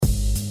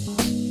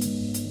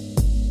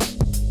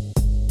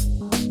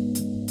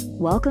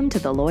Welcome to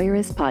the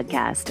Lawyerist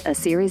Podcast, a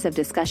series of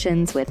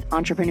discussions with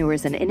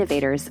entrepreneurs and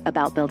innovators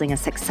about building a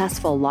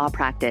successful law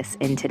practice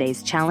in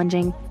today's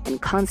challenging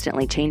and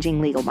constantly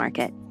changing legal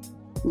market.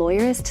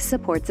 Lawyerist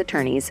supports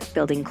attorneys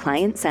building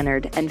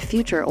client-centered and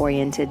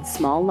future-oriented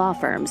small law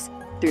firms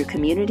through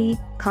community,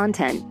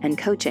 content, and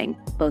coaching,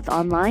 both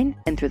online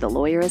and through the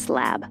Lawyerist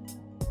Lab.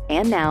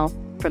 And now,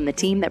 from the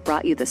team that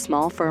brought you the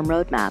Small Firm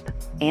Roadmap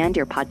and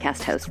your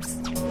podcast hosts.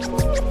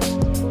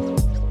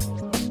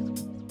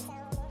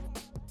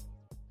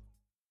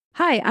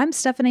 Hi, I'm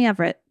Stephanie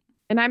Everett.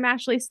 And I'm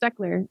Ashley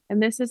Stuckler,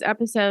 and this is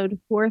episode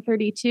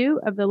 432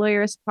 of the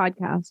Lawyerist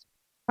Podcast,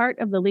 part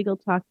of the Legal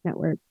Talk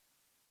Network.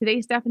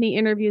 Today, Stephanie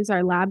interviews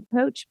our lab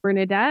coach,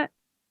 Bernadette,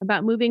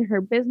 about moving her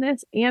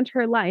business and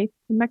her life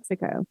to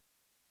Mexico.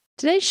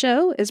 Today's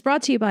show is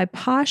brought to you by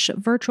Posh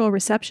Virtual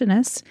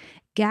Receptionists,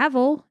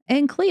 Gavel,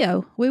 and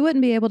Clio. We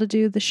wouldn't be able to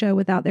do the show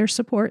without their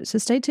support, so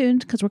stay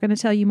tuned because we're going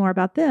to tell you more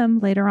about them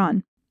later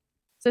on.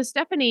 So,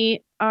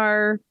 Stephanie,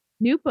 our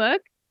new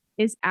book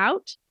is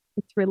out.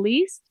 It's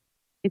released.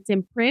 It's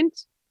in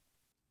print.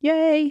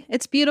 Yay.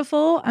 It's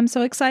beautiful. I'm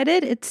so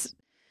excited.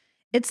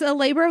 It's a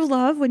labor of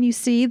love when you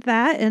see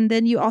that. And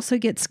then you also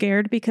get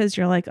scared because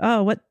you're like,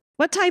 oh,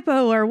 what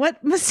typo or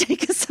what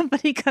mistake is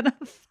somebody going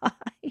to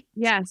find?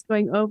 Yes.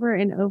 Going over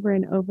and over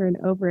and over and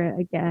over it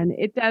again.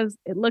 It does.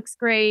 It looks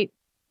great.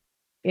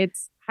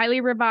 It's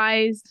highly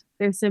revised.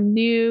 There's some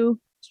new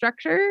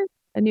structure,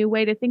 a new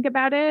way to think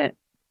about it.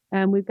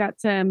 We've got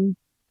some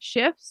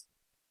shifts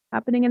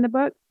happening in the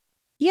book.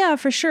 Yeah,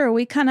 for sure.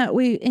 We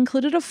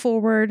included a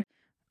foreword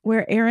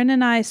where Erin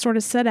and I sort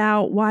of set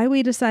out why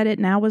we decided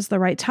now was the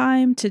right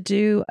time to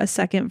do a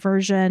second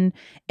version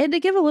and to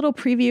give a little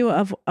preview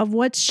of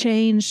what's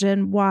changed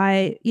and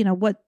why,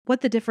 what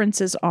the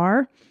differences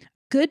are.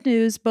 Good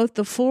news, both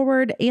the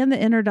foreword and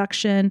the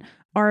introduction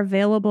are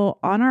available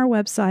on our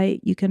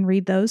website. You can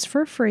read those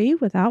for free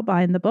without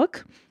buying the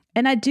book.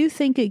 And I do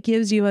think it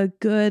gives you a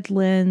good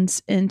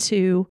lens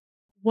into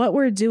what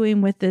we're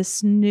doing with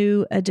this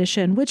new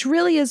edition, which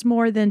really is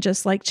more than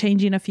just like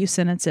changing a few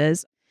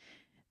sentences.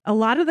 A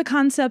lot of the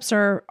concepts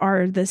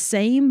are the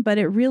same, but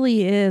it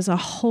really is a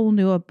whole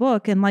new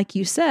book. And like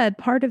you said,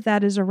 part of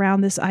that is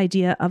around this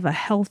idea of a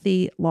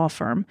healthy law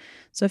firm.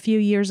 So a few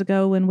years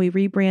ago when we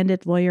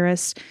rebranded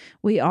Lawyerist,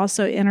 we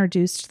also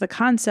introduced the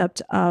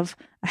concept of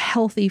a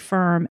healthy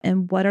firm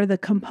and what are the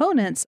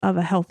components of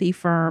a healthy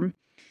firm.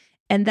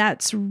 And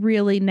that's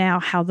really now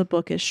how the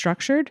book is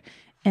structured.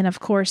 And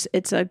of course,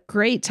 it's a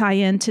great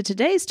tie-in to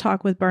today's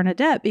talk with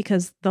Bernadette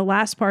because the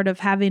last part of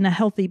having a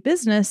healthy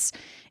business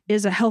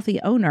is a healthy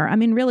owner. I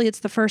mean, really,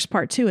 it's the first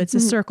part too. It's a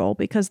circle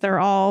because they're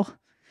all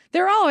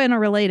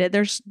interrelated.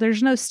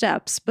 There's no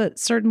steps, but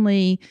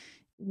certainly,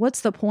 what's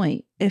the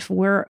point if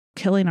we're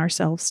killing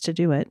ourselves to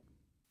do it?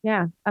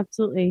 Yeah,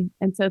 absolutely.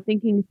 And so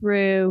thinking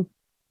through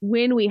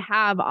when we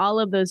have all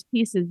of those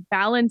pieces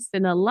balanced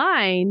and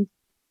aligned,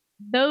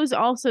 those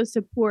also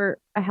support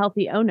a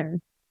healthy owner.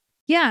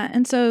 Yeah.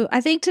 And so I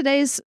think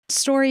today's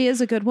story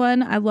is a good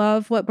one. I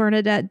love what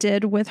Bernadette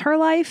did with her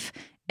life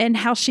and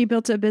how she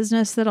built a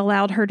business that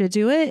allowed her to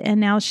do it. And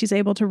now she's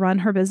able to run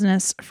her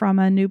business from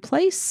a new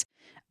place.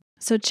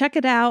 So check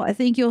it out. I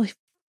think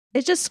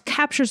it just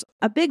captures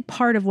a big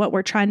part of what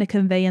we're trying to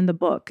convey in the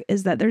book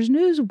is that there's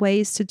new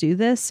ways to do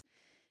this.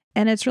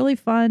 And it's really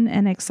fun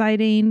and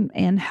exciting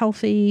and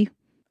healthy.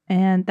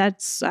 And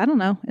isn't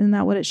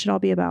that what it should all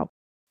be about?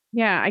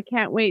 Yeah, I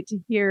can't wait to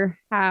hear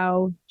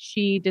how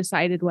she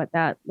decided what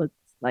that looks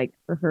like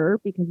for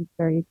her because it's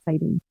very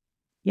exciting.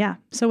 Yeah.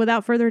 So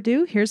without further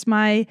ado, here's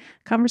my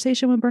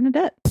conversation with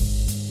Bernadette.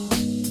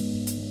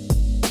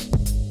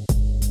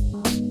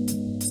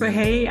 So,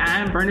 hey,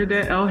 I'm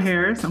Bernadette L.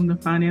 Harris. I'm the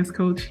finance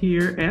coach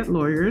here at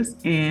Lawyers.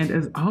 And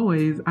as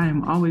always, I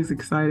am always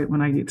excited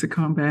when I get to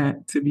come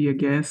back to be a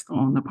guest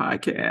on the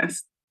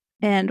podcast.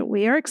 And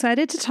we are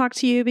excited to talk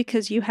to you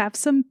because you have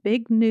some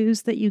big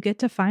news that you get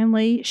to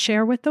finally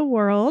share with the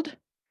world.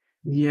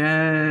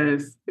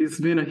 Yes, it's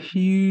been a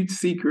huge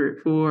secret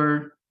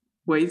for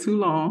way too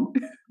long,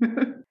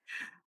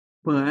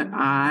 but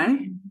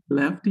I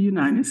left the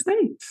United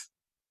States.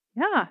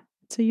 Yeah,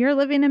 so you're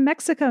living in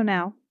Mexico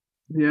now.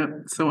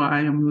 Yep, so I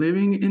am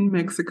living in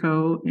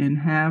Mexico and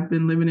have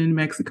been living in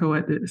Mexico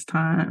at this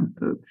time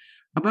for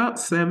about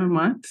 7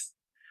 months.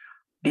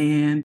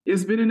 And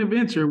it's been an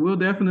adventure. We'll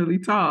definitely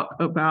talk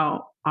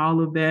about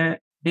all of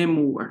that and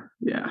more.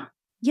 Yeah.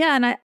 Yeah.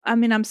 And I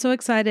mean, I'm so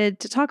excited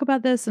to talk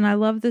about this and I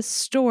love this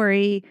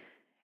story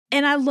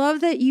and I love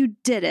that you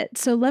did it.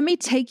 So let me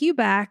take you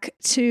back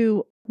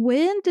to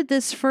when did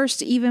this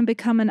first even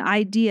become an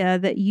idea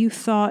that you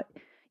thought,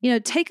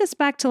 take us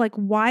back to like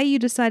why you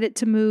decided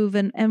to move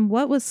and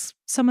what was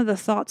some of the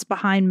thoughts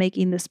behind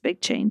making this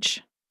big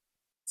change?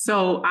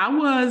 So I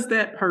was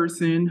that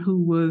person who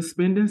was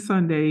spending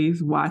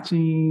Sundays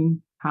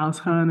watching House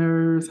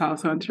Hunters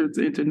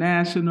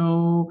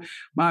International,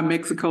 My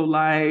Mexico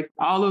Life,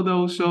 all of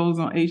those shows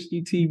on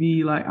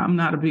HGTV. Like, I'm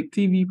not a big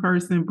TV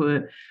person,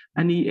 but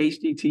I need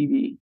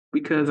HGTV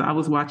because I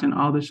was watching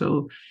all the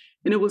shows.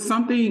 And it was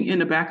something in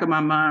the back of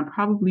my mind,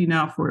 probably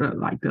now for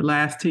like the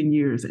last 10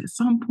 years. At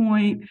some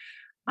point,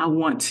 I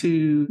want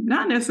to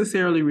not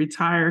necessarily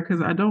retire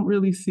because I don't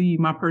really see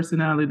my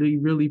personality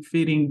really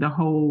fitting the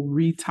whole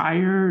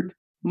retired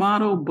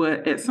model.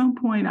 But at some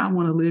point, I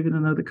want to live in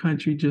another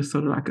country just so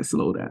that I can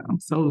slow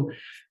down. So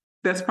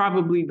that's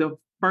probably the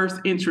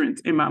first entrance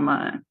in my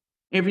mind.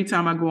 Every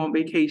time I go on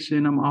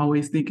vacation, I'm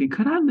always thinking,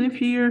 could I live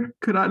here?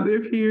 Could I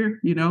live here?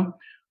 You know?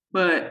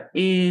 But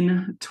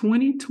in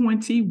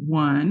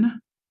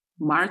 2021,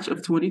 March of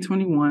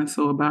 2021,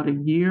 so about a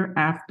year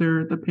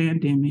after the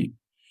pandemic,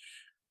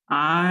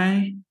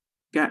 I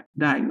got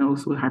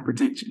diagnosed with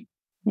hypertension.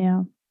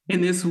 Yeah.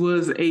 And this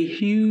was a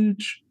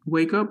huge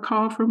wake-up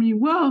call for me.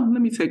 Well,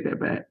 let me take that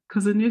back.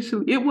 Because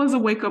initially, it was a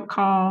wake-up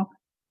call,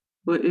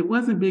 but it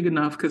wasn't big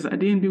enough because I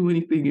didn't do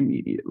anything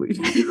immediately.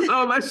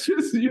 So let's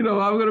just, I'm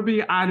going to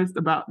be honest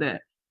about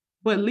that.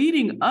 But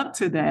leading up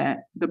to that,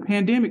 the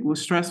pandemic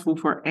was stressful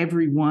for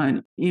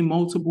everyone in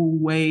multiple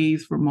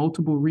ways, for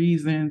multiple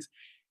reasons.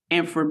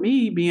 And for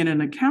me, being an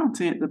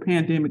accountant, the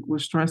pandemic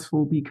was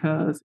stressful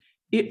because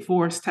it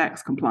forced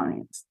tax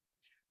compliance.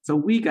 So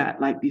we got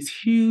like this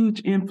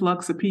huge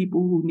influx of people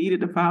who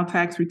needed to file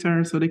tax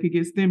returns so they could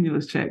get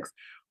stimulus checks,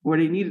 or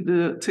they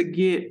needed to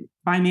get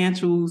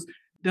financials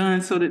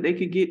done so that they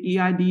could get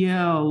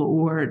EIDL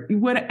or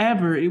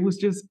whatever. It was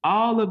just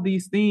all of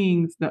these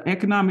things, the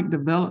economic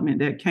development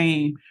that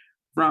came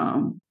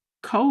from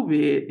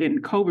COVID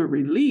and COVID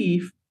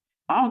relief,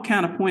 all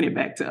kind of pointed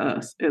back to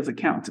us as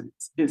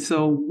accountants. And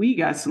so we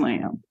got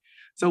slammed.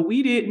 So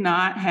we did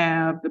not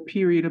have the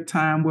period of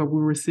time where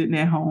we were sitting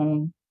at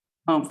home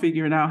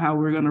figuring out how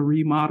we're going to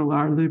remodel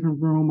our living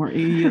room or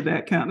any of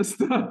that kind of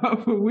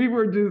stuff. We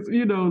were just,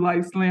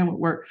 like slammed with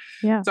work.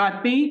 Yeah. So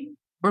I think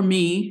for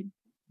me,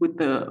 with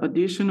the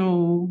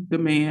additional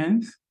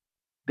demands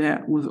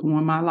that was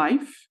on my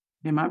life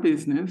and my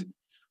business,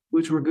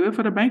 which were good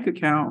for the bank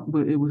account,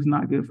 but it was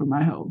not good for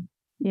my health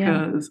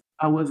because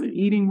I wasn't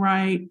eating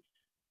right.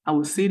 I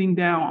was sitting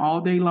down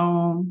all day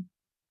long,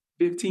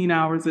 15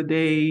 hours a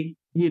day,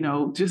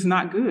 just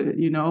not good,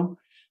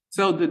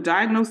 So the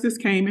diagnosis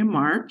came in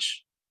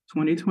March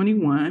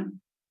 2021,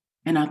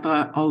 and I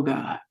thought, oh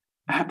God,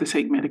 I have to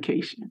take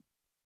medication.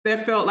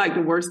 That felt like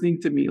the worst thing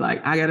to me.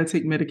 Like, I got to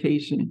take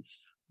medication.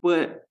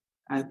 But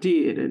I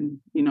did. And,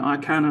 I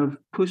kind of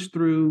pushed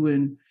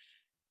through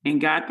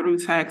and got through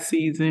tax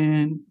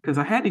season because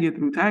I had to get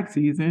through tax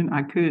season.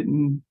 I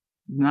couldn't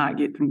not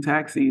get through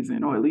tax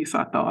season, or at least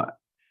I thought.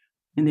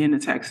 And then the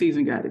tax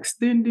season got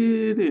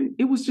extended, and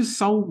it was just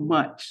so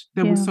much.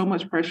 There was so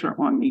much pressure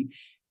on me.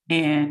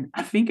 And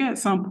I think at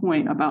some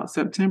point about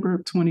September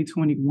of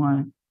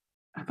 2021,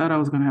 I thought I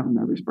was going to have a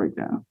nervous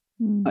breakdown.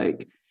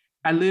 Like,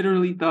 I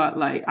literally thought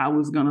like I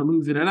was going to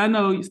lose it. And I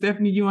know,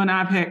 Stephanie, you and I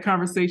have had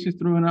conversations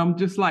through, and I'm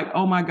just like,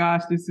 oh my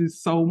gosh, this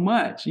is so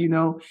much,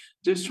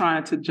 just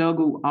trying to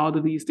juggle all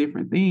of these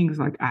different things.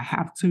 Like, I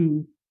have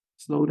to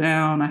slow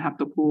down. I have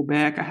to pull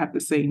back. I have to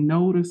say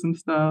no to some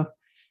stuff.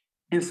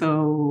 And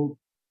so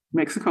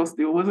Mexico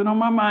still wasn't on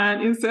my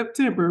mind in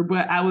September,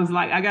 but I was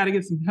like, I got to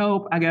get some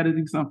help. I got to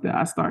do something.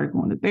 I started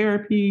going to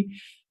therapy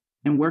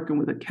and working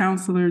with a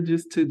counselor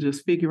just to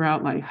figure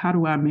out, like, how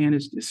do I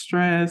manage this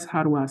stress?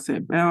 How do I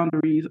set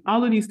boundaries?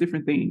 All of these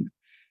different things.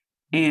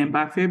 And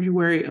by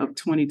February of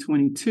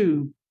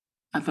 2022,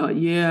 I thought,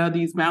 yeah,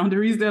 these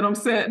boundaries that I'm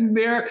setting,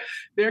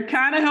 they're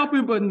kind of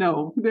helping, but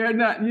no, they're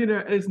not,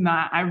 it's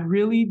not. I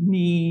really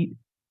need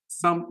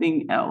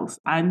something else.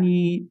 I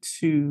need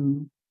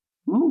to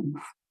move.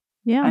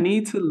 Yeah. I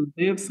need to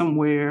live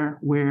somewhere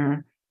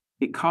where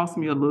it costs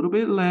me a little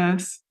bit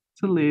less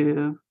to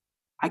live.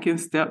 I can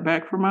step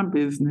back from my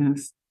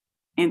business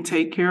and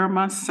take care of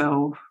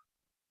myself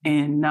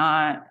and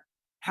not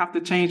have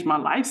to change my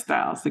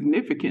lifestyle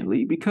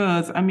significantly.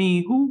 Because,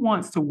 who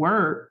wants to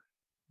work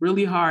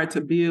really hard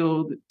to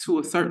build to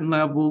a certain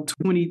level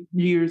 20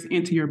 years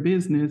into your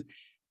business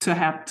to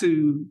have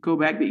to go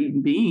back to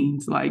eating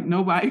beans? Like,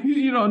 nobody,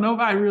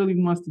 nobody really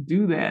wants to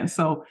do that.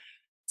 So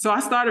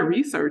I started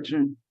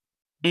researching,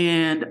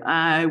 and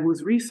I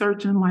was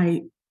researching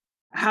like,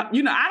 how,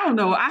 I don't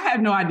know. I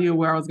had no idea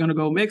where I was going to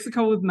go.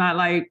 Mexico was not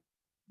like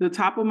the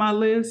top of my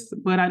list,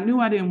 but I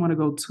knew I didn't want to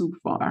go too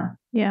far.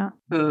 Yeah.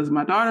 Because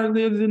my daughter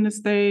lives in the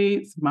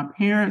States. My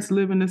parents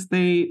live in the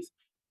States.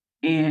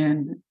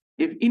 And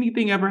if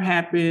anything ever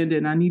happened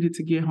and I needed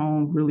to get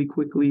home really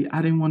quickly,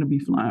 I didn't want to be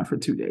flying for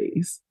 2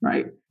 days.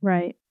 Right.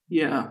 Right.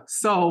 Yeah.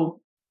 So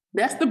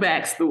that's the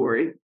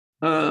backstory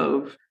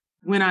of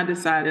when I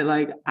decided,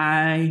 like,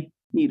 I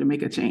need to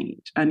make a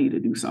change. I need to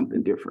do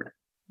something different.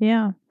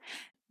 Yeah.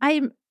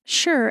 I'm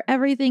sure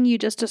everything you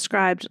just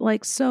described,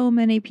 like so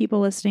many people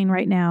listening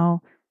right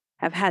now,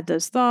 have had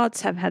those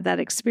thoughts, have had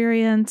that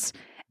experience.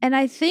 And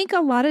I think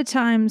a lot of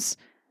times,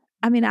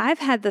 I've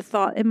had the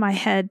thought in my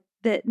head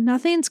that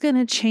nothing's going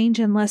to change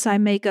unless I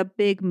make a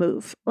big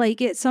move. Like,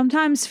 it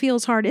sometimes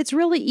feels hard. It's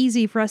really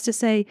easy for us to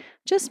say,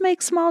 just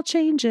make small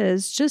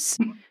changes,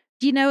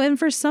 and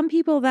for some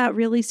people that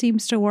really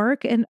seems to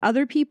work. And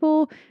other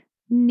people,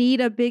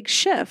 need a big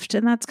shift.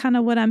 And that's kind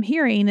of what I'm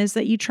hearing, is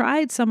that you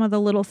tried some of the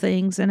little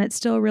things and it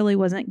still really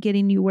wasn't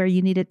getting you where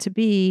you needed to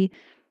be.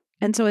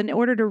 And so in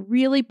order to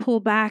really pull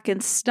back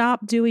and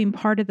stop doing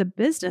part of the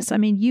business, I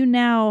mean,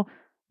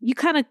 you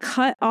kind of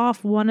cut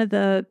off one of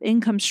the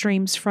income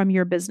streams from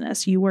your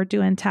business. You were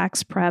doing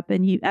tax prep,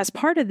 and as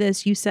part of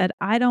this, you said,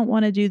 I don't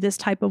want to do this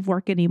type of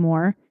work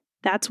anymore.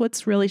 That's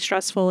what's really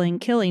stressful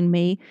and killing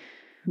me.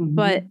 Mm-hmm.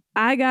 But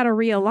I got to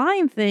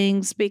realign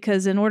things,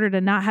 because in order to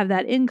not have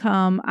that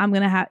income, I'm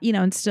going to have,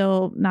 and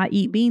still not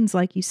eat beans,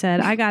 like you said,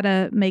 I got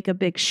to make a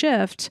big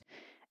shift.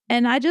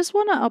 And I just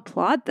want to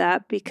applaud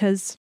that,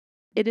 because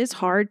it is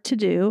hard to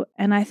do.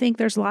 And I think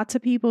there's lots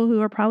of people who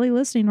are probably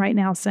listening right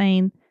now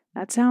saying,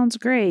 that sounds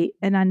great,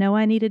 and I know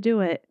I need to do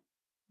it,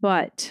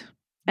 but,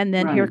 and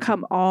then here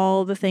come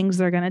all the things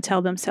they're going to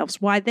tell themselves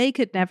why they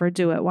could never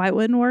do it, why it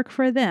wouldn't work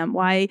for them,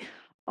 why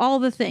all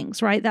the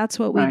things, right? That's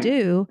what we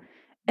do.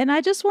 And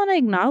I just want to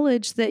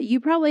acknowledge that you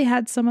probably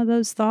had some of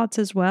those thoughts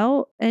as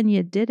well, and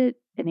you did it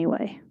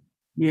anyway.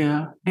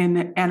 Yeah.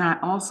 And I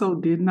also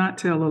did not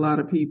tell a lot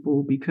of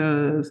people,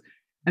 because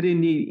I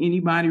didn't need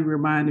anybody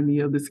reminding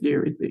me of the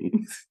scary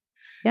things.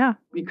 Yeah.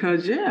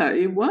 Because,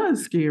 it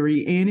was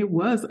scary, and it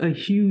was a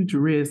huge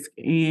risk.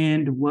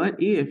 And what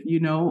if,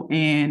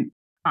 and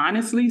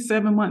honestly,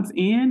 7 months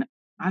in,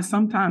 I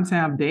sometimes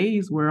have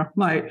days where I'm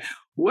like,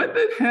 what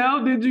the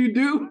hell did you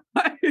do?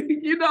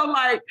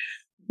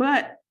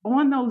 But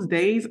on those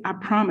days, I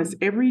promise,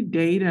 every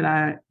day that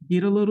I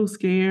get a little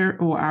scared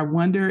or I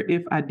wonder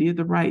if I did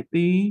the right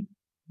thing,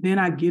 then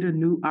I get a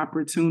new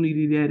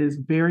opportunity that is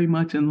very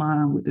much in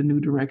line with the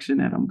new direction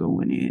that I'm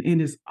going in.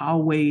 And it's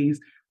always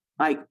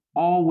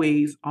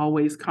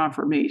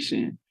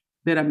confirmation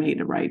that I made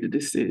the right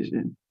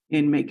decision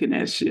in making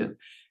that shift.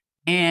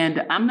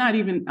 And I'm not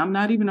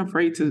even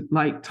afraid to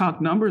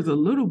talk numbers a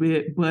little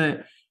bit,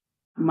 but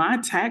my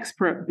tax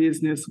prep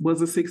business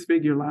was a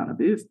 6-figure line of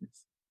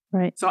business.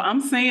 Right. So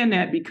I'm saying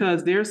that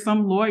because there's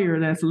some lawyer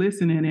that's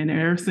listening and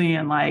they're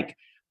saying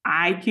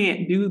I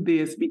can't do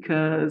this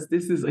because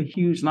this is a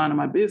huge line of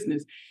my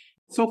business.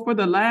 So for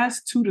the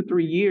last 2 to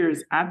 3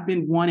 years, I've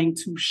been wanting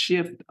to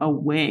shift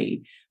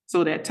away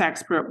so that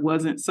tax prep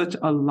wasn't such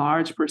a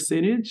large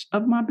percentage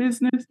of my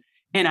business.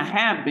 And I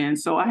have been.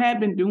 So I have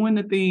been doing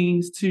the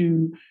things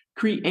to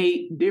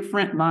create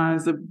different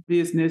lines of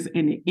business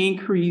and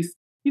increase.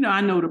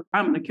 I'm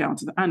an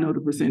accountant. I know the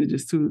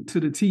percentages to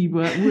the T,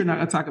 but we're not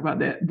going to talk about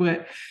that.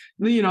 But,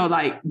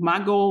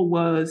 my goal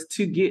was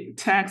to get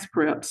tax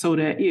prep so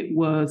that it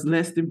was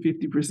less than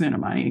 50% of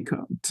my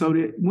income. So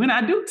that when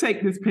I do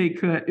take this pay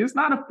cut, it's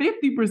not a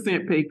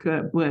 50% pay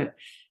cut, but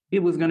it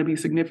was going to be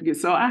significant.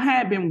 So I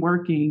had been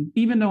working,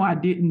 even though I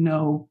didn't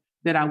know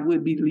that I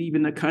would be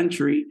leaving the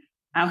country,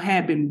 I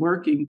had been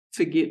working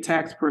to get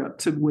tax prep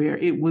to where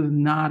it was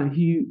not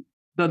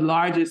the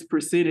largest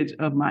percentage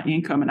of my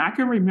income. And I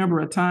can remember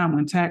a time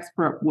when tax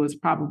prep was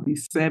probably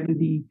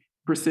 70%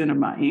 of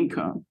my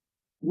income,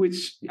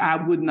 which I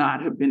would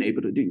not have been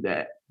able to do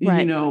that,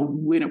 when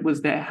it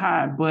was that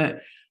high. But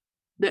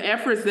the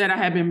efforts that I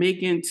have been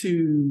making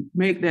to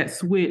make that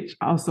switch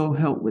also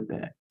helped with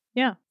that.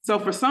 Yeah. So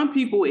for some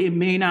people, it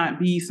may not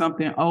be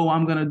something,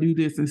 I'm going to do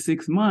this in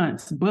 6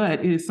 months,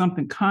 but it is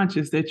something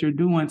conscious that you're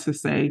doing to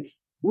say,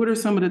 what are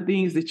some of the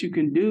things that you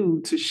can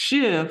do to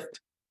shift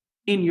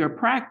in your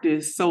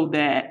practice so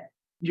that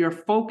your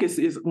focus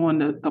is on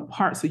the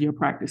parts of your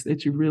practice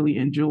that you really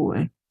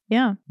enjoy.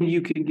 Yeah.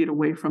 You can get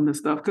away from the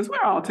stuff, because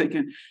we're all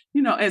taking,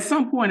 at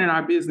some point in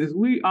our business,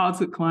 we all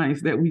took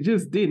clients that we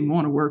just didn't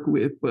want to work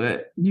with,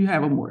 but you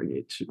have a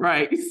mortgage,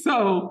 right?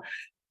 So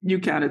you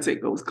kind of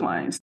take those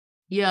clients.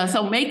 Yeah.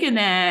 So making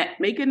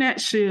that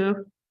shift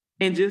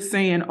and just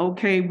saying,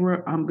 okay,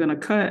 I'm going to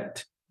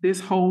cut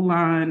this whole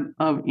line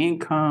of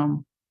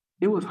income.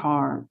 It was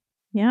hard.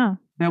 Yeah.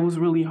 That was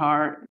really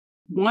hard.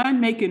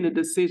 One, making the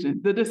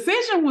decision. The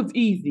decision was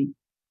easy.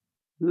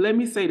 Let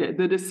me say that.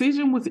 The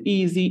decision was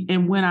easy.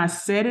 And when I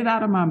said it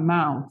out of my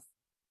mouth,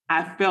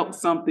 I felt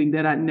something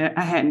that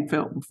I hadn't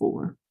felt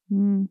before.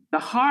 Mm. The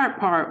hard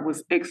part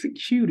was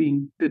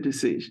executing the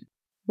decision.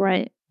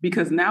 Right.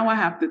 Because now I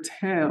have to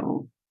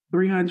tell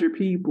 300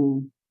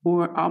 people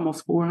or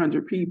almost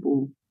 400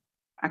 people,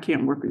 I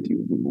can't work with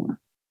you anymore.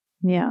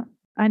 Yeah,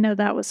 I know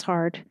that was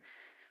hard.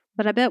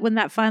 But I bet when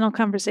that final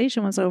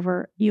conversation was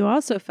over, you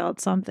also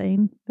felt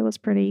something that was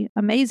pretty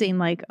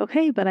amazing.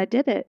 Okay, but I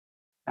did it.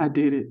 I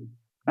did it.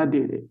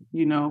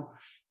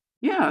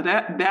 Yeah,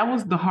 that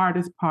was the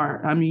hardest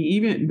part. I mean,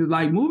 even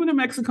moving to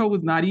Mexico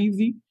was not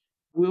easy.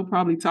 We'll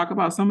probably talk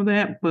about some of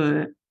that.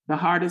 But the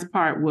hardest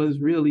part was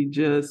really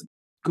just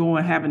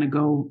having to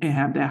go and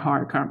have that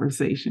hard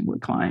conversation with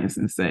clients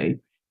and say,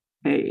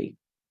 hey,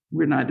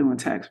 we're not doing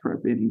tax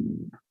prep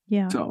anymore.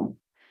 Yeah. So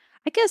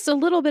I guess a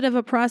little bit of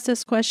a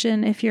process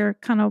question, if you're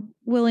kind of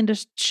willing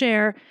to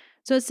share.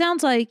 So it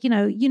sounds like,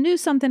 you knew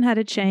something had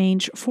to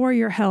change for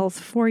your health,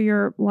 for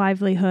your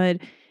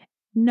livelihood.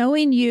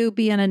 Knowing you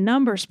being a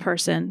numbers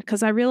person,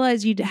 because I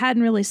realized you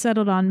hadn't really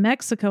settled on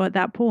Mexico at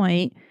that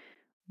point,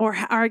 or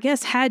I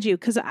guess had you?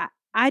 Because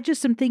I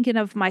just am thinking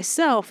of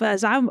myself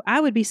as I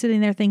would be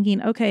sitting there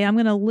thinking, okay, I'm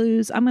going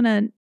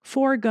to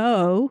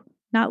forego,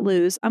 not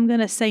lose, I'm going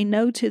to say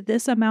no to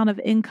this amount of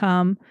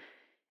income.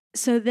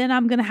 So then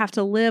I'm going to have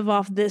to live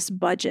off this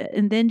budget.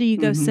 And then do you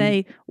go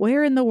say,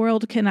 where in the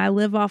world can I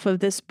live off of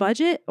this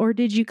budget? Or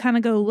did you kind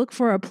of go look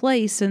for a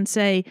place and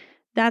say,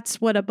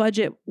 that's what a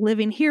budget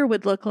living here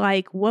would look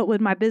like. What would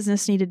my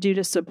business need to do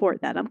to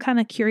support that? I'm kind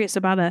of curious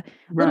about a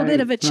little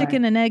bit of a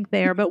chicken and egg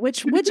there, but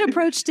which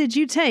approach did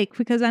you take?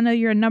 Because I know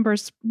you're a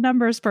numbers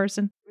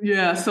person.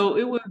 Yeah. So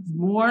it was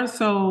more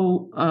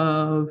so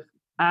of,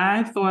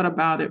 I thought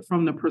about it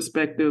from the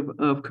perspective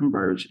of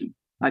conversion.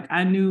 Like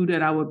I knew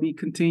that I would be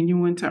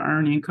continuing to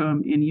earn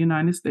income in the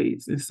United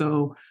States. And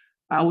so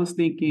I was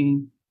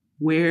thinking,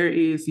 where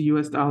is the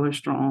US dollar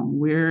strong?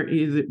 Where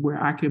is it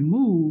where I can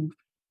move?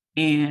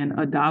 And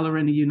 $1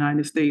 in the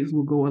United States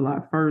will go a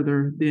lot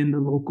further than the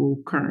local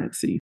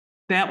currency.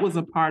 That was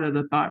a part of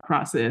the thought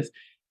process.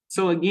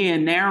 So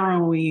again,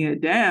 narrowing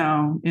it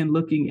down and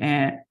looking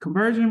at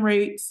conversion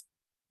rates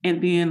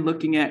and then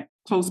looking at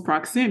close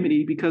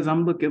proximity, because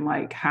I'm looking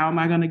like, how am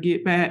I going to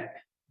get back?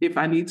 If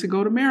I need to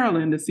go to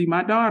Maryland to see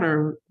my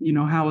daughter,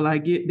 how will I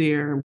get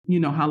there?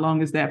 How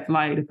long is that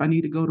flight? If I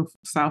need to go to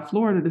South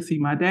Florida to see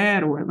my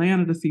dad or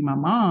Atlanta to see my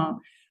mom,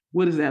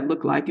 what does that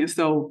look like? And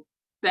so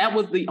that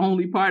was the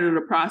only part of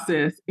the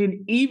process.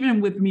 And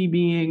even with me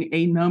being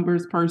a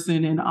numbers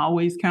person and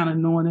always kind of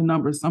knowing the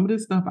numbers, some of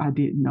this stuff I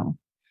didn't know.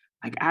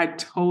 Like I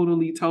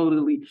totally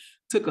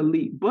took a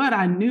leap. But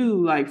I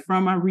knew like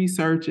from my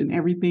research and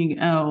everything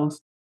else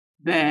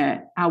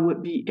that I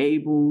would be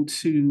able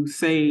to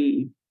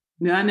save.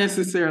 Not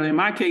necessarily in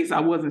my case,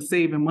 I wasn't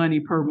saving money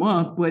per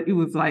month, but it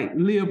was like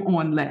live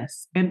on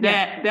less. And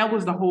that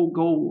was the whole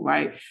goal,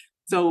 right?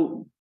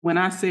 So when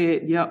I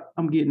said, yep,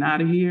 I'm getting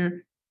out of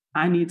here,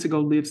 I need to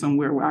go live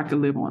somewhere where I could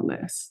live on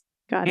less.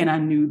 Got it. And I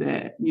knew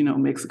that,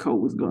 Mexico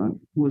was going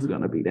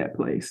to be that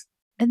place.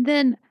 And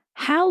then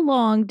how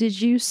long did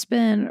you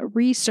spend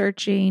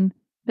researching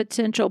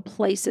potential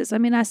places? I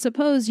mean, I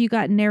suppose you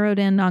got narrowed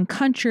in on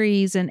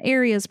countries and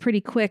areas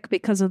pretty quick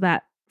because of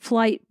that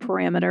flight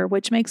parameter,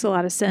 which makes a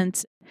lot of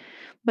sense.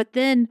 But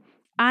then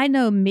I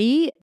know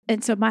me,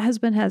 and so my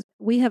husband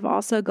we have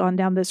also gone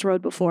down this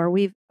road before.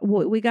 We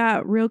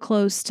got real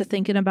close to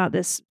thinking about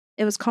this.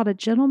 It was called a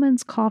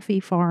gentleman's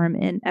coffee farm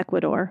in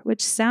Ecuador,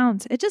 which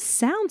just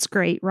sounds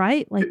great,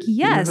 right? Like,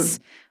 yes.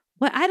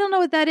 Well, I don't know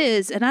what that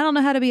is, and I don't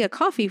know how to be a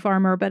coffee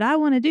farmer, but I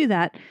want to do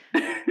that.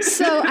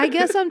 So I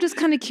guess I'm just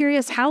kind of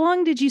curious, how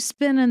long did you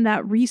spend in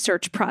that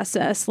research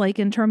process, like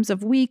in terms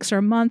of weeks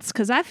or months?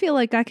 Because I feel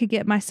like I could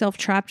get myself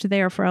trapped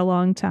there for a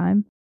long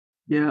time.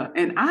 Yeah,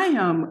 and I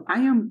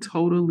am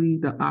totally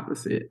the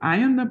opposite. I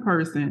am the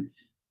person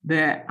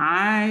that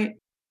I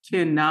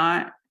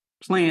cannot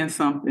plan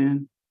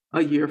something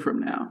a year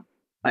from now.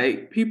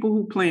 Like people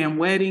who plan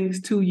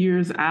weddings 2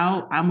 years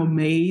out, I'm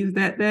amazed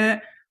at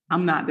that.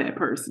 I'm not that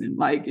person.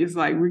 Like, it's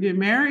like, we're getting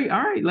married. All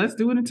right, let's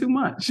do it in 2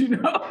 months.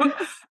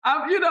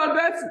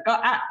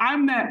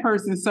 I'm that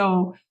person.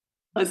 So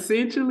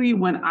essentially,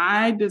 when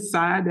I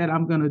decide that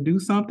I'm going to do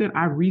something,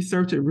 I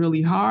research it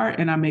really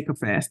hard and I make a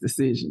fast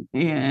decision.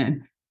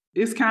 And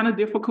it's kind of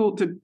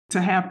difficult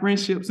to have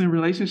friendships and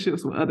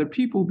relationships with other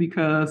people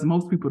because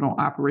most people don't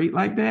operate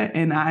like that.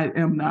 And I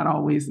am not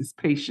always as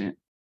patient.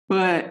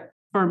 But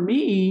for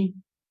me,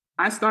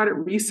 I started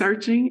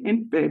researching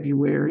in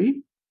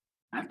February.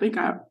 I think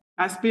I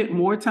spent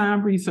more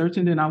time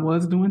researching than I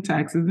was doing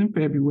taxes in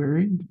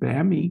February.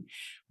 Bad me.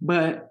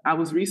 But I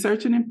was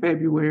researching in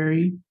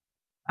February.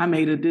 I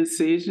made a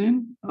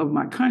decision of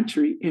my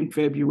country in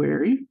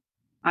February.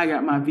 I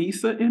got my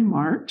visa in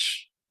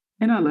March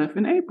and I left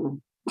in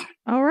April.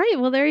 All right.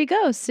 Well, there you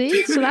go.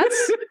 See, so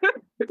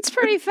it's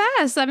pretty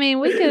fast. I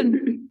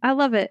mean, I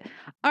love it.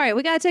 All right.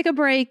 We got to take a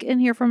break and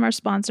hear from our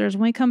sponsors.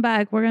 When we come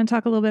back, we're going to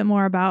talk a little bit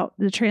more about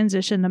the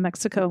transition to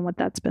Mexico and what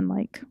that's been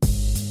like.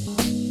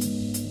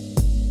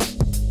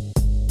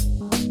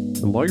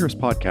 The Lawyerist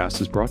Podcast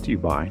is brought to you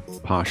by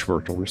Posh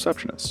Virtual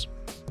Receptionists.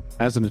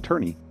 As an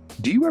attorney,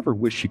 do you ever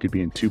wish you could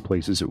be in 2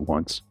 places at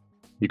once?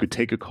 You could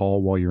take a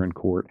call while you're in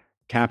court,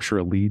 capture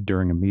a lead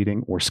during a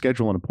meeting, or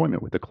schedule an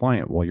appointment with a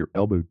client while you're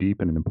elbow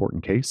deep in an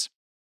important case?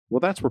 Well,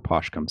 that's where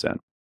Posh comes in.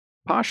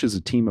 Posh is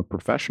a team of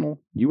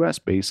professional,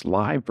 US-based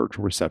live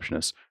virtual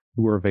receptionists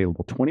who are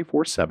available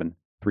 24/7,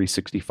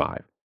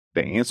 365.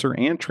 They answer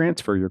and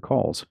transfer your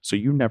calls, so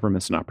you never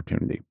miss an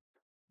opportunity.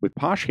 With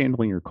Posh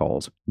handling your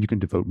calls, you can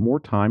devote more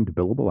time to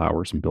billable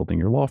hours in building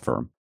your law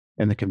firm,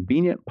 and the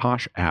convenient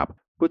Posh app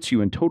puts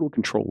you in total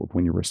control of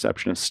when your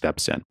receptionist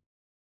steps in.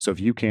 So if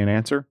you can't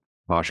answer,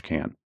 Posh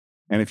can.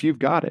 And if you've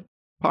got it,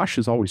 Posh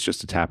is always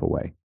just a tap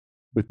away.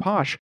 With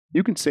Posh,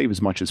 you can save as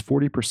much as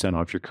 40%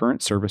 off your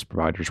current service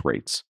provider's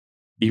rates.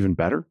 Even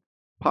better,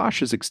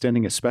 Posh is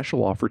extending a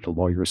special offer to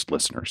Lawyerist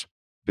listeners.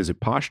 Visit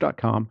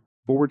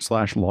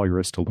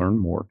posh.com/Lawyerist to learn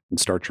more and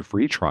start your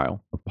free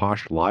trial of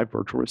Posh Live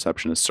Virtual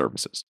Receptionist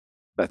services.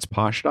 That's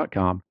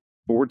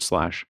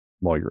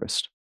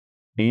posh.com/Lawyerist.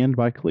 And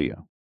by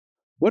Clio.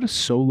 What do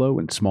solo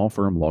and small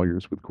firm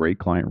lawyers with great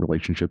client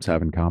relationships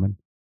have in common?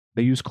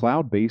 They use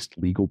cloud-based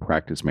legal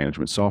practice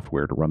management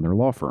software to run their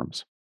law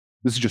firms.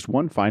 This is just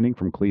one finding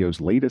from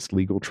Clio's latest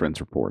legal trends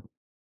report.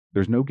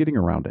 There's no getting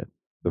around it.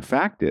 The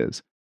fact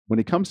is, when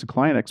it comes to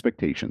client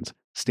expectations,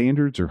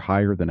 standards are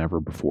higher than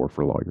ever before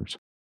for lawyers.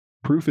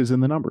 Proof is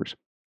in the numbers.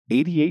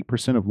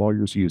 88% of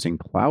lawyers using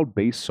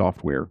cloud-based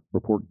software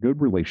report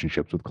good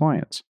relationships with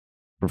clients.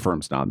 For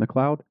firms not in the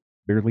cloud,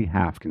 barely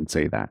half can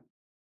say that.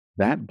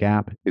 That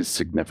gap is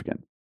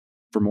significant.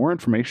 For more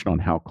information on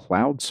how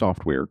cloud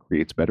software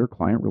creates better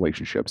client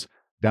relationships,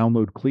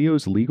 download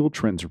Clio's Legal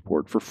Trends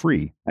Report for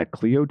free at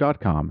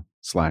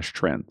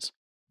clio.com/trends.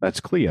 That's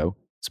Clio,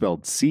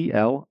 spelled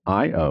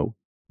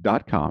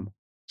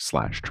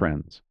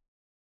CLIO.com/trends.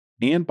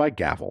 And by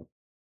Gavel.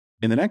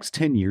 In the next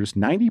 10 years,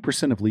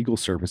 90% of legal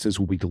services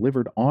will be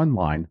delivered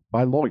online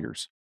by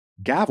lawyers.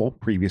 Gavel,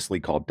 previously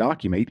called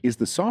Documate, is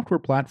the software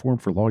platform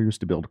for lawyers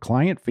to build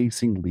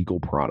client-facing legal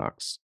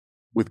products.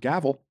 With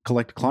Gavel,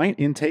 collect client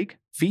intake,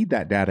 feed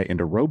that data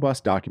into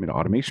robust document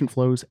automation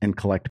flows, and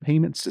collect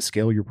payments to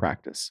scale your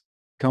practice.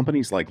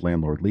 Companies like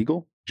Landlord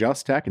Legal,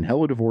 JustTech, and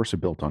Hello Divorce are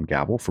built on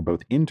Gavel for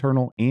both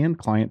internal and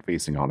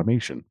client-facing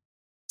automation.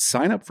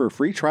 Sign up for a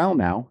free trial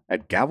now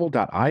at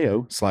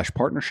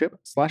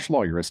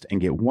gavel.io/partnership/lawyerist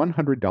and get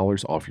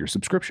 $100 off your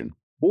subscription.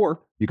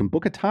 Or you can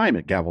book a time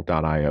at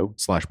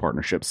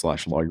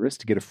gavel.io/partnership/lawyerist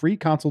to get a free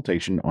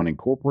consultation on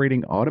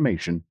incorporating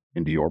automation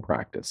into your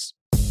practice.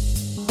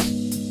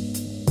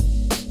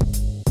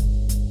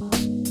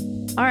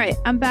 All right,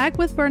 I'm back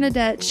with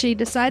Bernadette. She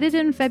decided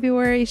in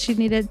February she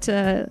needed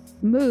to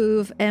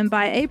move, and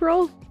by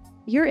April,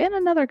 you're in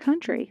another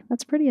country.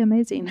 That's pretty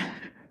amazing.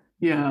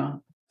 Yeah.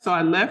 So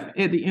I left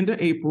at the end of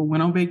April,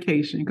 went on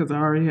vacation because I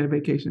already had a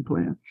vacation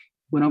plan.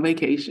 Went on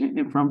vacation,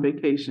 and from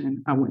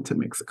vacation, I went to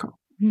Mexico.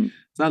 Mm-hmm.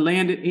 So I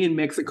landed in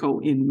Mexico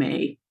in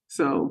May.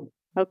 So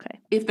okay,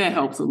 if that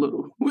helps a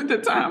little with the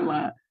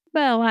timeline.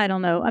 Well, I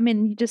don't know. I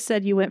mean, you just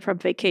said you went from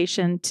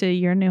vacation to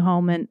your new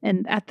home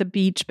and at the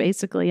beach,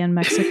 basically, in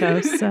Mexico.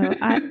 So,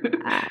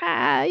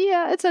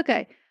 yeah, it's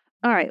okay.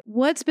 All right.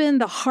 What's been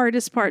the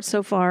hardest part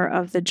so far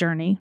of the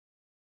journey?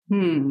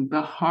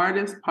 The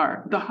hardest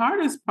part. The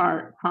hardest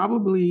part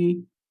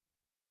probably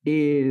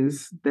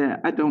is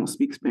that I don't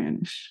speak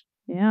Spanish.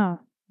 Yeah.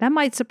 That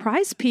might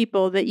surprise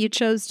people that you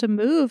chose to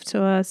move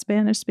to a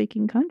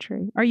Spanish-speaking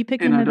country. Are you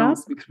picking it up? And I don't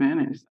speak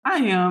Spanish. I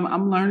am.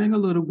 I'm learning a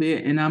little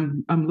bit, and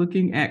I'm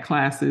looking at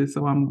classes.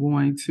 So I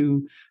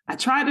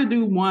tried to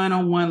do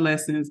one-on-one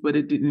lessons, but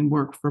it didn't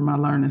work for my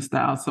learning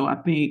style. So I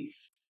think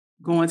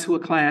going to a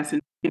class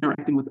and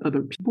interacting with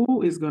other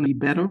people is going to be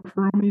better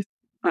for me.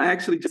 I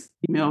actually just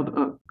emailed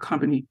a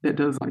company that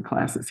does like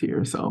classes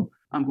here. So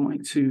I'm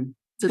going to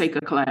take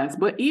a class.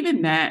 But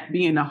even that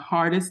being the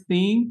hardest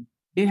thing,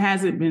 it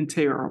hasn't been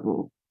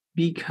terrible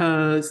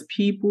because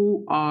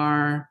people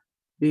are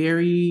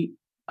very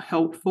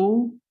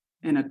helpful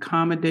and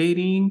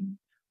accommodating.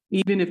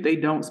 Even if they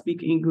don't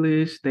speak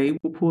English, they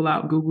will pull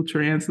out Google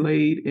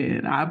Translate,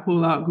 and I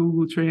pull out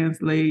Google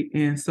Translate.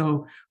 And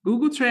so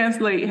Google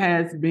Translate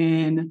has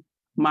been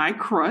my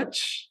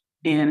crutch,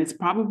 and it's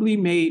probably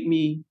made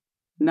me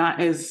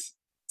not as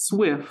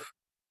swift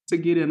to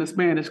get in a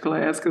Spanish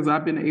class because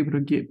I've been able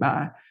to get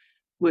by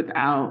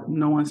without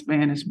knowing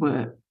Spanish.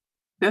 But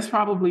that's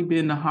probably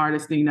been the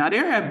hardest thing. Now,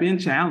 there have been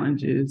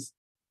challenges,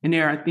 and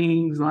there are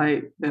things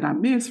like that I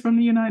miss from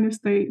the United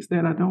States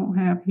that I don't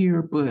have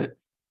here, but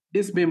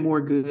it's been more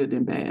good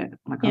than bad,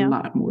 a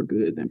lot more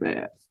good than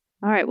bad.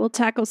 All right, we'll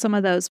tackle some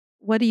of those.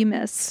 What do you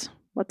miss?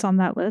 What's on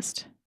that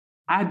list?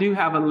 I do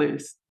have a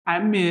list. I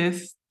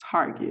miss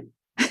Target.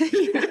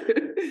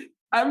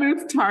 I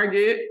miss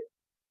Target.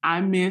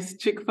 I miss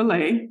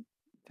Chick-fil-A.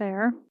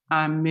 Fair.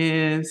 I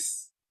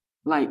miss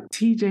like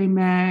TJ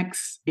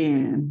Maxx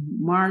and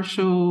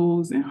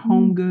Marshalls and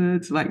Home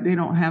Goods. Like they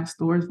don't have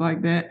stores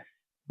like that.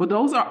 But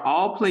those are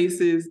all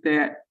places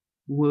that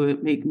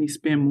would make me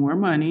spend more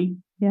money.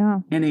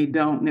 Yeah. And they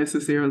don't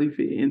necessarily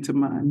fit into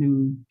my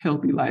new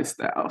healthy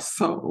lifestyle.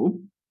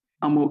 So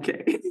I'm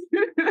okay.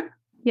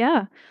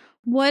 Yeah.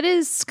 What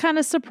has kind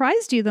of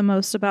surprised you the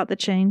most about the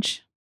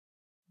change?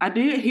 I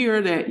did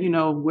hear that,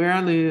 where I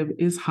live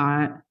is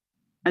hot.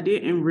 I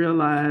didn't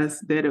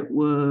realize that it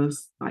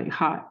was like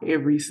hot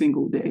every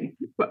single day.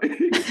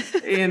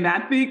 And I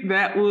think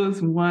that was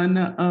one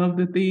of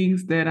the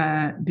things that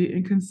I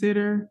didn't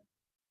consider.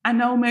 I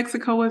know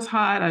Mexico is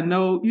hot. I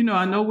know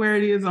where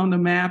it is on the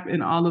map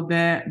and all of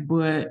that.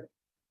 But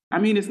I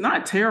mean, it's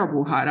not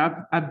terrible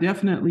hot. I've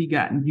definitely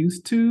gotten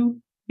used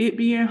to it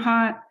being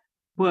hot.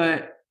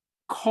 But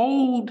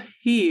cold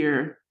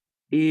here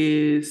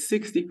is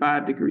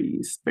 65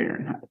 degrees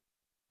Fahrenheit.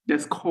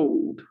 That's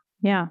cold.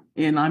 Yeah.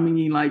 And I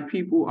mean, like,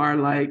 people are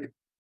like,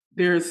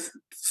 there's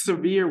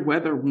severe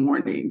weather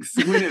warnings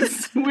when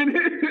it's when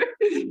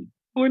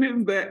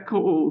it's that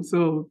cold.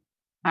 So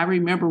I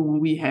remember when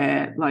we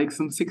had like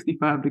some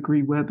 65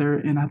 degree weather,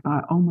 and I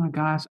thought, oh my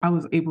gosh, I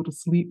was able to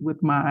sleep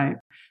with my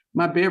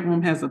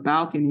bedroom has a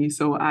balcony.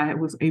 So I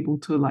was able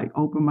to like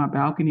open my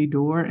balcony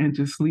door and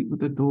just sleep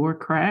with the door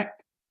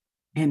cracked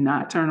and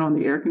not turn on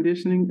the air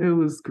conditioning. It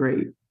was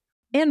great.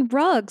 And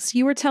rugs.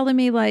 You were telling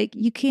me like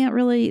you can't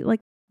really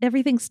like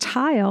everything's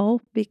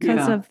tile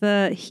because of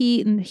the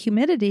heat and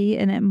humidity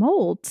and it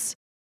molds.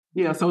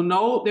 Yeah.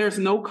 So there's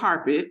no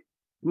carpet.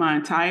 My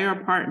entire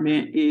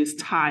apartment is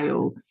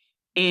tile.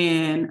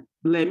 And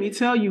let me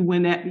tell you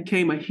when that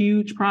became a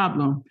huge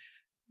problem.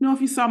 You know,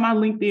 if you saw my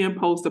LinkedIn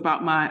post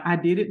about my I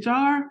Did It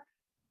jar,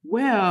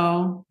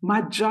 well,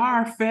 my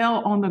jar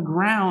fell on the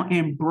ground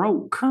and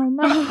broke. Oh,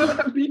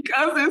 no.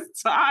 Because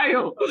it's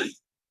tile.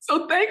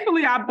 So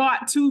thankfully I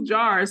bought 2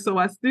 jars. So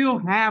I still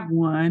have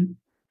one,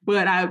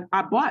 but I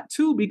bought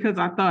 2 because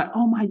I thought,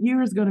 oh, my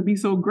year is going to be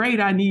so great.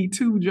 I need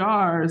 2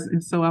 jars.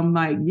 And so I'm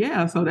like,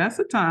 yeah, so that's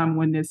a time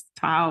when this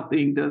tile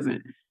thing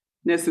doesn't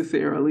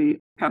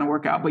necessarily kind of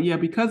work out. But yeah,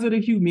 because of the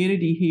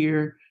humidity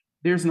here,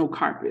 there's no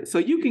carpet. So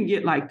you can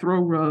get like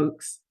throw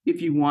rugs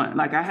if you want.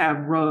 Like I have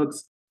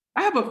rugs.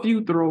 I have a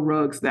few throw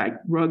rugs that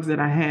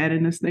I had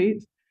in the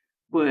States,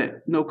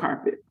 but no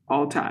carpet,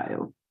 all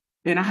tile.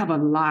 And I have a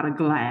lot of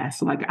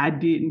glass. Like I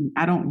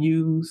don't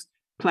use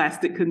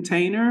plastic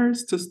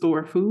containers to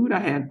store food. I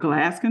have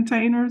glass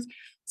containers.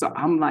 So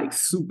I'm like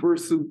super,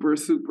 super,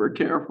 super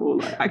careful.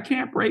 Like I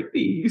can't break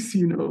these,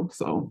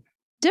 so.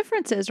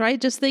 Differences,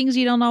 right? Just things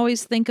you don't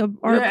always think of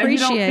or appreciate. And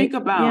you don't think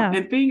about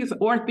and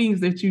things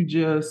that you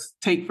just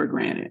take for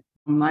granted.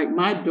 Like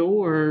my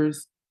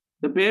doors,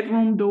 the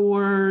bedroom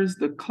doors,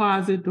 the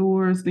closet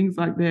doors, things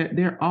like that,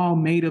 they're all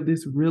made of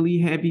this really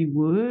heavy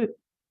wood.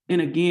 And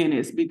again,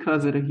 it's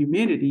because of the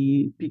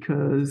humidity,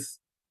 because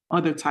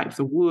other types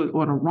of wood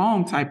or the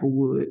wrong type of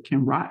wood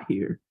can rot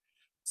here.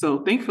 So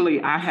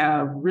thankfully, I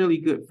have really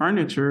good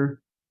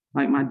furniture.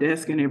 Like my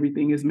desk and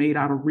everything is made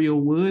out of real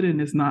wood and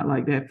it's not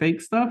like that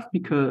fake stuff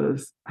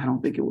because I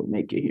don't think it would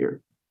make it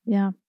here.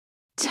 Yeah.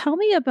 Tell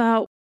me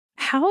about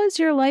how has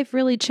your life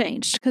really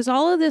changed? Because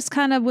all of this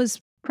kind of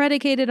was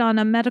predicated on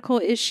a medical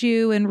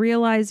issue and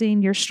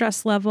realizing your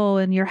stress level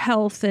and your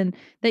health and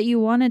that you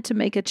wanted to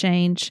make a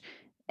change.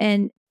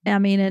 And I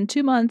mean, in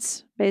 2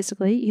 months,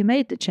 basically, you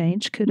made the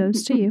change.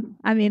 Kudos to you.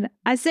 I mean,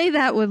 I say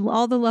that with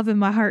all the love in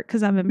my heart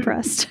because I'm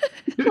impressed.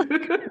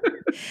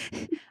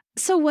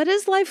 So what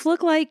does life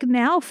look like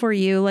now for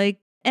you?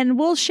 And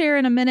we'll share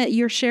in a minute.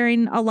 You're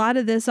sharing a lot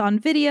of this on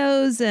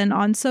videos and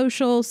on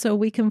social so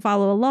we can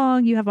follow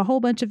along. You have a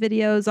whole bunch of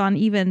videos on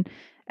even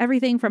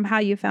everything from how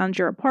you found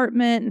your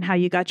apartment and how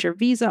you got your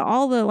visa,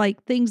 all the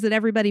things that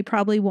everybody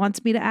probably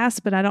wants me to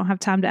ask, but I don't have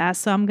time to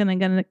ask. So I'm going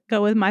to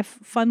go with my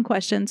fun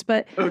questions.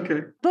 But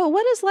okay. But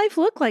what does life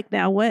look like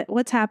now?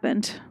 What's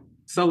happened?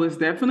 So it's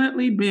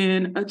definitely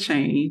been a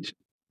change.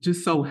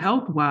 Just so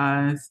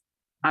health-wise,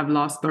 I've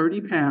lost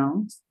 30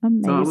 pounds.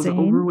 Amazing. So I was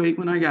overweight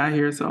when I got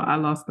here. So I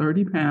lost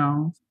 30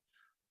 pounds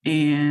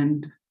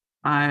and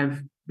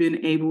I've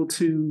been able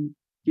to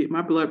get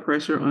my blood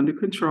pressure under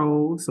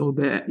control so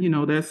that,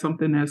 that's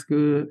something that's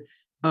good.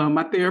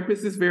 My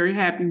therapist is very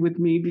happy with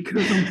me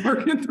because I'm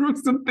working through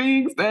some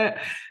things that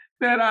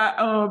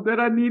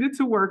I needed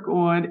to work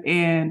on.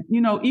 And,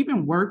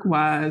 even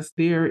work-wise,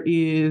 there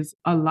is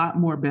a lot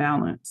more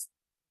balance.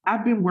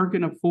 I've been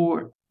working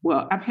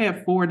I've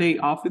had 4-day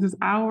office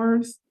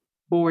hours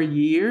for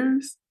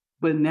years,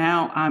 but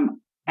now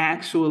I'm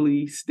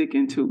actually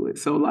sticking to it.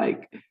 So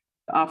the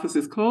office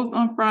is closed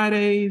on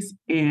Fridays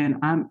and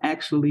I'm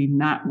actually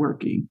not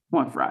working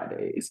on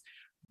Fridays.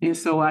 And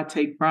so I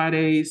take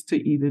Fridays to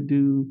either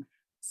do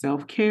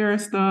self-care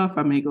stuff.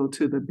 I may go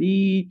to the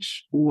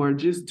beach or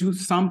just do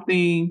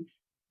something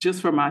just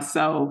for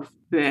myself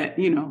that,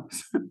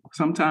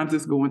 sometimes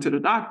it's going to the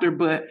doctor,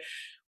 but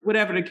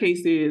whatever the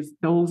case is,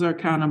 those are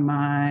kind of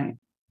my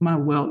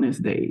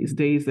wellness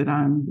days that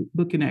I'm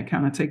looking at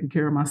kind of taking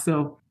care of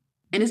myself.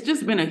 And it's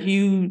just been a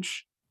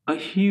huge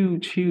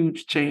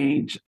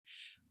change.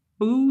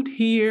 Food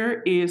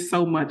here is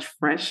so much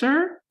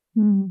fresher.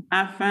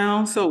 I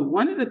found. So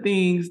one of the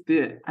things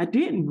that I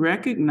didn't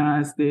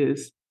recognize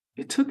this,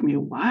 it took me a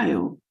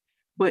while,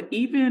 but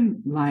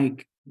even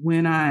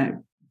when I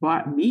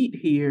bought meat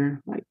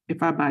here,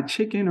 if I buy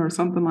chicken or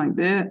something like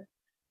that,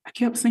 I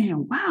kept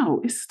saying,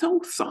 wow, it's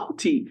so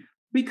salty.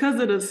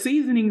 Because of the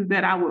seasonings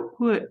that I would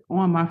put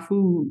on my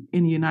food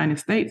in the United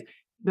States,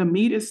 the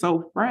meat is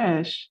so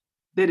fresh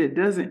that it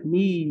doesn't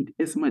need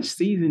as much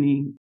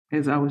seasoning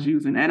as I was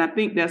using. And I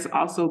think that's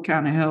also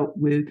kind of helped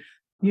with,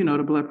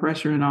 the blood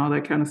pressure and all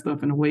that kind of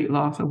stuff and the weight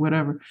loss or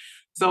whatever.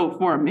 So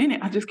for a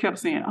minute, I just kept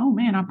saying, oh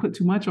man, I put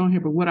too much on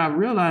here. But what I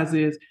realized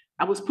is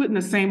I was putting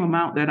the same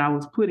amount that I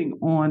was putting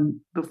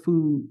on the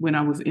food when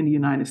I was in the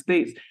United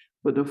States,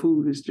 but the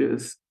food is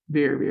just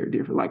very, very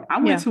different. I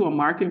went to a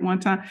market one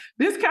time.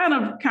 This kind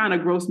of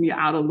grossed me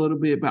out a little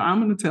bit, but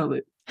I'm going to tell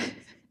it.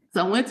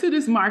 So I went to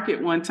this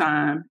market one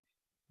time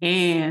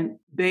and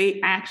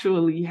they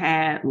actually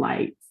had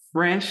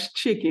fresh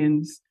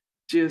chickens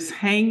just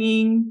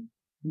hanging.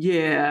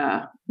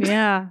 Yeah.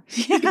 Yeah.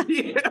 So,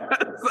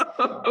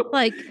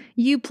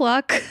 you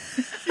pluck.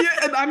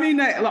 Yeah. I mean,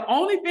 the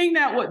only thing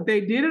that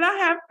they didn't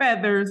have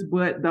feathers,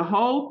 but the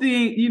whole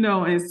thing,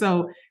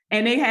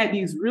 and they had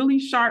these really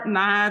sharp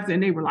knives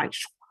and they were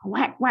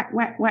whack, whack,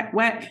 whack, whack,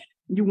 whack.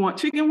 you want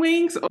chicken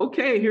wings?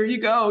 Okay, here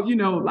you go.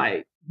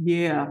 Like,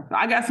 yeah,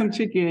 I got some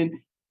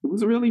chicken. It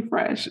was really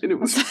fresh and it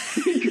was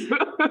really good.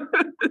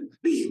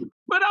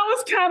 But I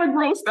was kind of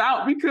grossed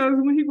out because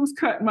when he was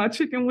cutting my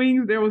chicken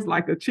wings, there was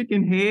like a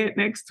chicken head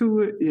next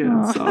to it.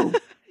 Yeah. So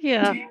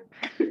yeah,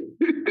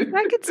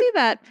 I could see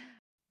that.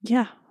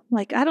 Yeah.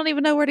 Like, I don't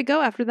even know where to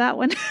go after that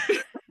one.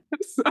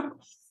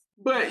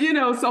 But,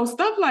 so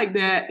stuff like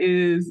that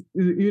is,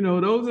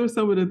 those are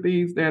some of the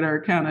things that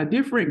are kind of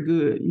different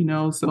good,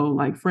 so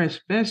like fresh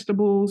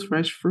vegetables,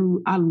 fresh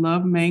fruit. I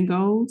love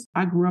mangoes.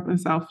 I grew up in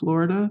South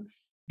Florida.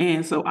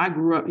 And so I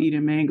grew up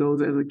eating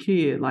mangoes as a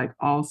kid, like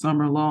all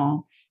summer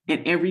long.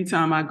 And every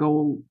time I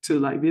go to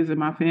like visit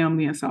my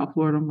family in South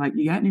Florida, I'm like,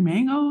 you got any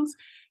mangoes?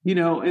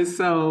 And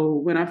so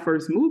when I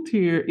first moved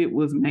here, it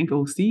was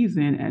mango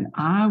season and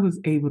I was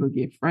able to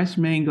get fresh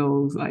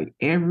mangoes like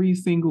every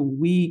single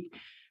week.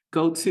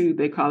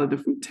 They call it the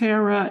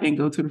Fruitera, and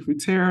go to the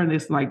Fruitera, and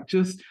it's like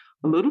just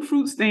a little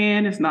fruit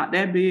stand. It's not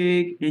that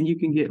big, and you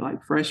can get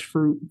like fresh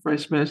fruit,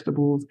 fresh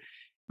vegetables,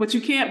 but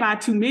you can't buy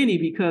too many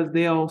because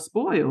they'll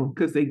spoil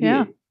because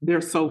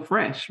they're so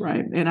fresh,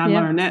 right? And I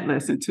learned that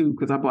lesson too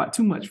because I bought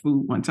too much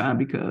food one time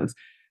because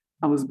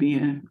I was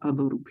being a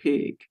little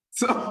pig.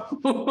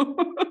 So,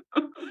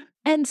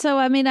 and so,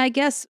 I mean, I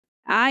guess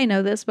I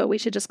know this, but we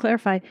should just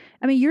clarify.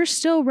 I mean, you're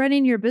still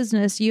running your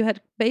business. You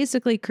had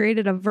basically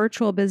created a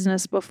virtual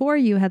business before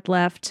you had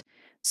left.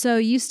 So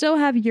you still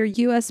have your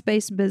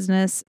US-based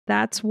business.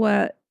 That's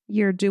what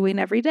you're doing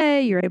every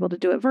day. You're able to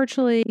do it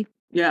virtually.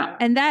 Yeah.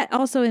 And that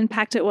also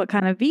impacted what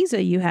kind of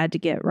visa you had to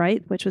get,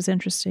 right? Which was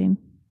interesting.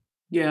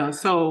 Yeah.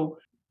 So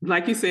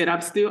like you said,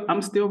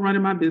 I'm still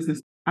running my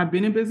business. I've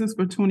been in business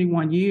for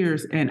 21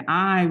 years and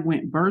I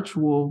went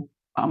virtual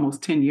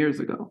almost 10 years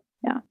ago.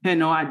 Yeah. Had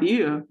no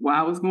idea why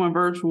I was going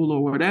virtual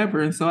or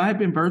whatever. And so I've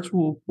been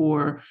virtual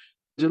for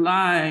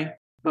July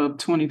of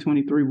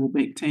 2023 will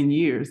make 10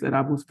 years that I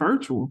was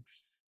virtual.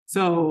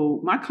 So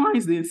my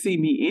clients didn't see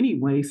me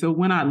anyway. So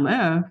when I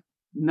left,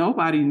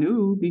 nobody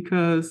knew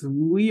because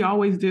we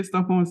always did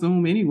stuff on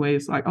Zoom anyway.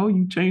 It's like, oh,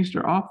 you changed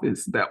your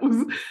office. That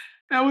was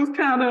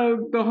kind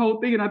of the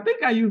whole thing. And I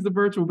think I used the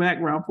virtual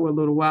background for a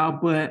little while,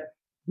 but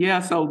yeah,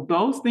 so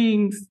those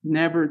things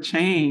never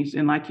changed.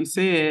 And like you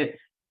said,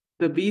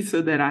 the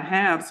visa that I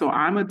have. So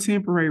I'm a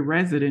temporary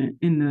resident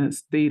in the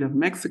state of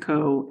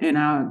Mexico, and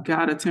I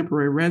got a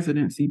temporary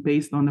residency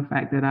based on the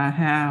fact that I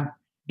have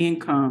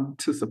income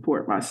to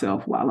support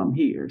myself while I'm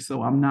here.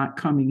 So I'm not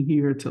coming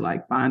here to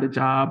like find a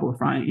job or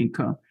find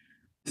income.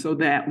 So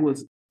that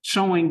was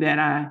showing that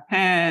I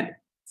had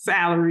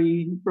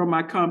salary from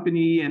my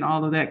company and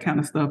all of that kind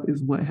of stuff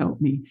is what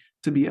helped me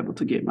to be able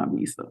to get my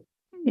visa.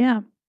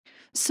 Yeah.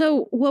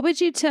 So what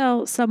would you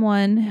tell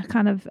someone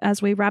kind of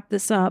as we wrap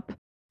this up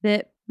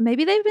that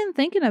maybe they've been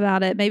thinking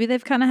about it. Maybe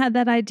they've kind of had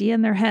that idea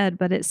in their head,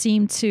 but it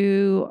seemed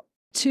to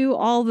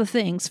all the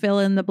things fill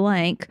in the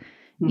blank.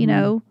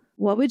 Mm-hmm.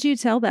 What would you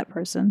tell that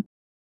person?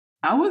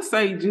 I would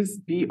say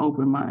just be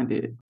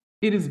open-minded.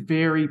 It is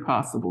very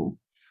possible.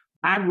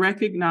 I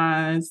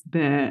recognize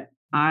that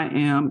I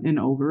am an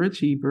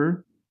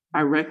overachiever.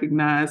 I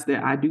recognize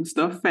that I do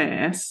stuff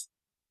fast.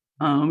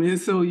 And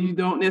so you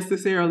don't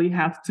necessarily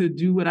have to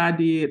do what I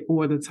did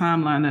or the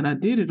timeline that I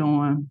did it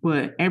on,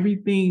 but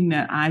everything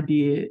that I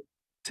did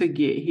to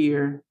get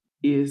here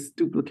is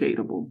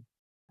duplicatable.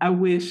 I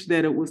wish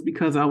that it was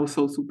because I was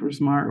so super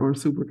smart or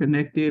super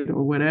connected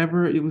or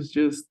whatever. It was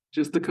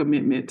just a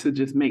commitment to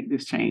just make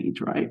this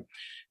change, right?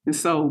 And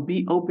so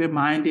be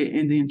open-minded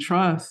and then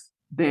trust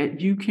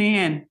that you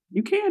can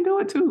do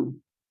it too.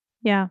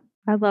 Yeah,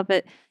 I love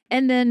it.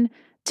 And then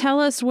tell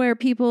us where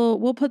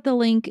we'll put the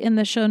link in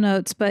the show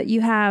notes, but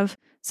you have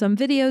some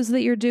videos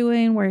that you're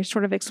doing where you're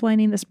sort of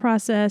explaining this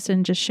process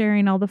and just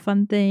sharing all the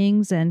fun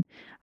things. And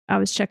I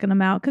was checking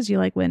them out because you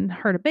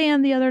heard a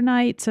band the other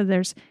night. So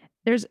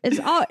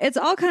it's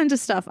all kinds of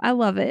stuff. I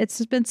love it.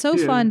 It's been so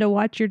fun to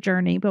watch your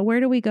journey, but where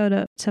do we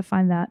go to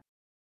find that?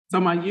 So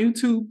my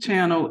YouTube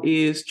channel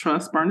is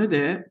Trust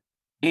Bernadette.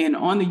 And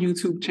on the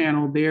YouTube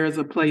channel, there's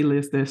a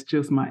playlist that's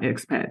just my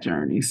expat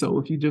journey. So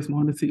if you just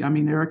want to see,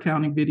 there are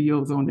accounting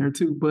videos on there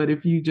too, but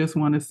if you just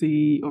want to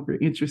see or if you're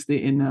interested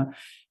in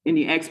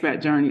the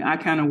expat journey, I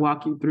kind of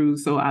walk you through.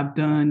 So I've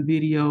done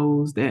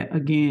videos that,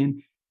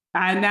 again,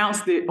 I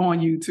announced it on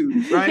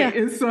YouTube, right? Yeah.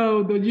 And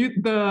so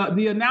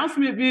the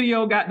announcement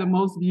video got the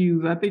most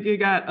views. I think it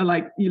got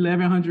like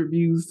 1,100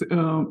 views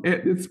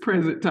at its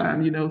present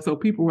time, so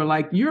people were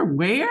like, you're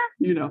where?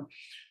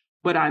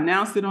 But I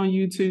announced it on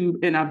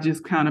YouTube and I've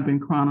just kind of been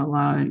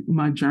chronicling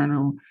my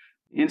journal.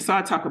 And so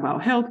I talk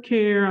about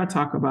healthcare. I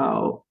talk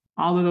about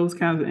all of those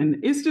kinds and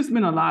it's just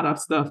been a lot of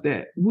stuff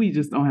that we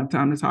just don't have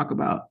time to talk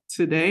about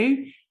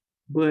today.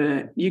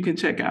 But you can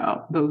check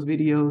out those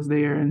videos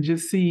there and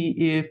just see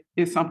if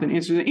it's something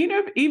interesting.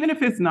 Even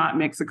if it's not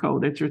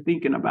Mexico that you're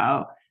thinking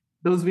about,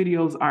 those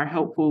videos are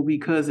helpful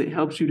because it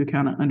helps you to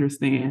kind of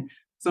understand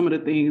some of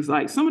the things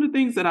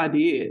that I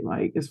did,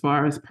 like as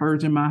far as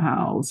purging my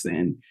house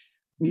and,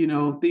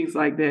 things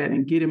like that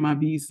and getting my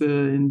visa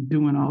and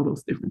doing all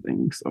those different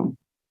things. So,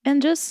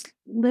 and just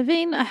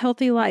living a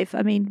healthy life.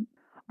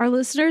 Our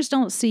listeners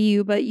don't see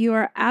you, but you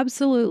are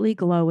absolutely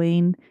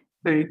glowing.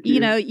 Thank you. You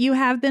know, you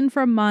have been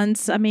for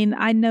months. I mean,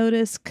 I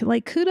noticed,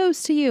 like,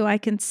 kudos to you. I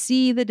can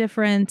see the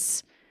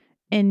difference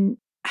in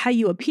how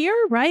you appear,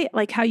 right?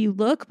 Like how you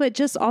look, but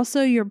just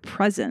also your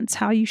presence,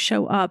 how you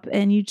show up,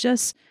 and you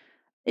just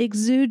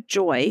exude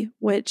joy,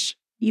 which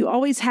you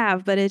always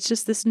have, but it's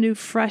just this new,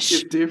 fresh.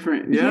 It's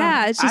different.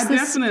 Yeah. It's just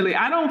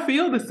I don't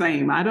feel the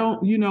same. I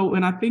don't, you know,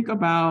 when I think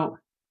about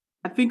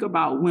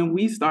when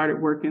we started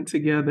working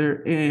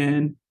together,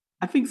 and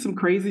I think some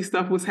crazy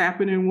stuff was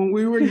happening when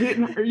we were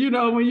getting, you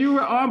know, when you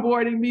were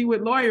onboarding me with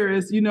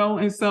Lawyerist, you know,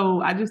 and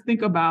so I just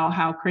think about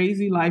how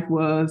crazy life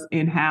was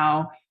and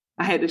how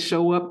I had to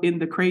show up in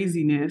the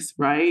craziness,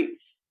 right?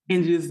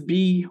 And just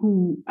be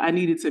who I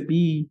needed to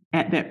be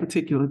at that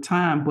particular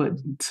time. But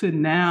to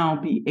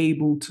now be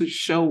able to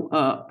show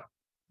up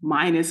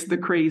minus the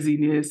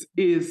craziness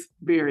is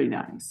very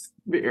nice.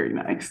 Very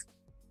nice.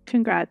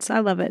 Congrats. I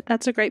love it.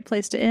 That's a great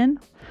place to end.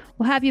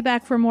 We'll have you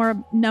back for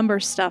more number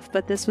stuff,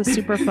 but this was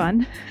super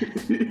fun.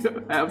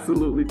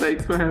 Absolutely.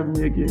 Thanks for having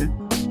me again.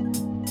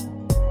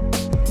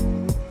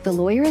 The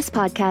Lawyerist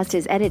podcast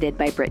is edited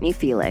by Brittany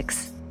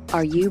Felix.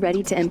 Are you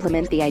ready to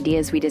implement the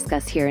ideas we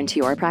discuss here into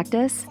your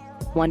practice?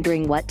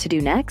 Wondering what to do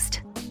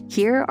next?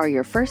 Here are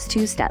your first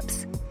 2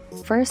 steps.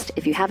 First,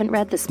 if you haven't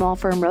read the Small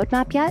Firm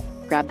Roadmap yet,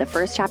 grab the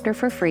first chapter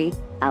for free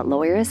at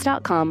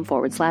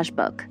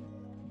lawyerist.com/book.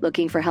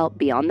 Looking for help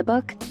beyond the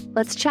book?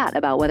 Let's chat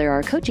about whether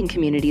our coaching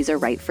communities are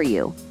right for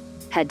you.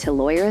 Head to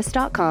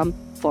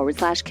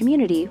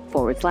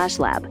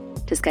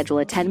lawyerist.com/community/lab to schedule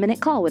a 10-minute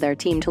call with our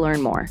team to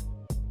learn more.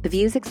 The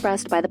views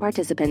expressed by the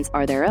participants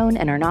are their own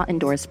and are not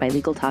endorsed by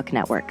Legal Talk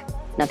Network.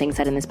 Nothing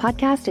said in this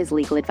podcast is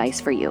legal advice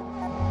for you.